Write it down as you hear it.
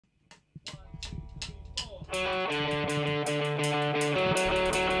Hey,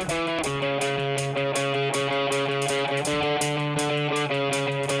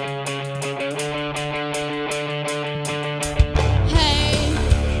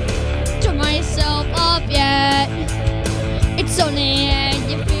 turn myself up yet. It's only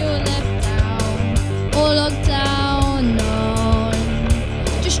and you feel left down or looked down on.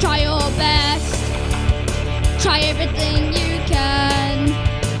 Just try your best, try everything you can.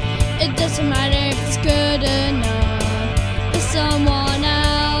 It doesn't matter if it's good enough for someone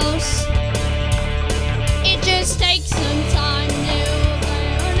else. It just takes some time to go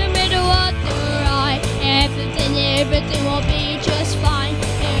in the middle of the right. Everything will be just fine.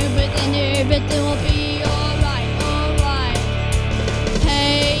 Everything will be alright, alright.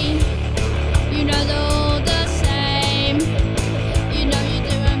 Hey, you know they're all the same. You know you're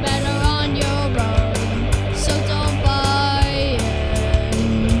doing better on your own, so don't buy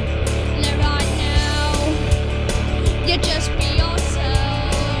in. Let right now, you just be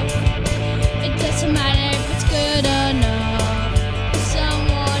yourself. It doesn't matter if it's good enough for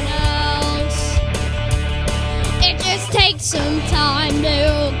someone else. It just takes some time to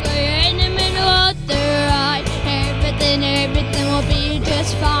go in the middle of the right. Everything will be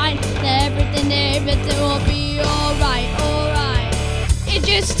just fine. Everything will be alright, alright. It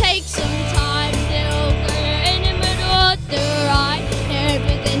just takes some time to go in the middle of the right.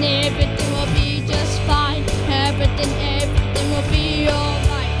 Everything will be just fine. Everything will be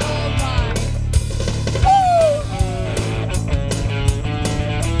alright, alright. Woo!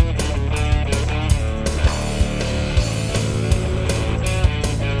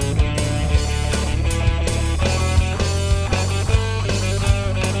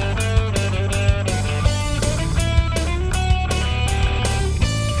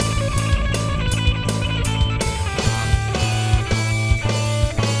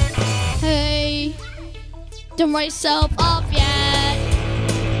 Hey, don't write yourself off yet.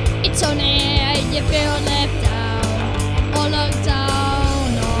 It's only you feel left down or looked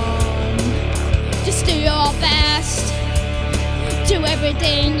down on. Just do your best, do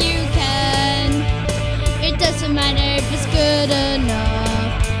everything you can. It doesn't matter if it's good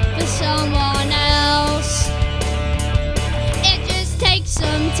enough for someone else. It just takes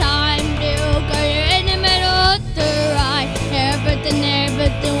some time to go in the middle of the right. Everything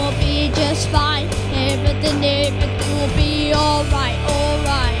will be just fine. Everything will be alright,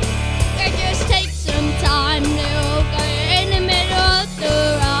 alright. It just takes some time to go in the middle of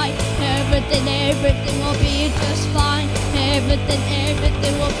the right. Everything will be just fine. Everything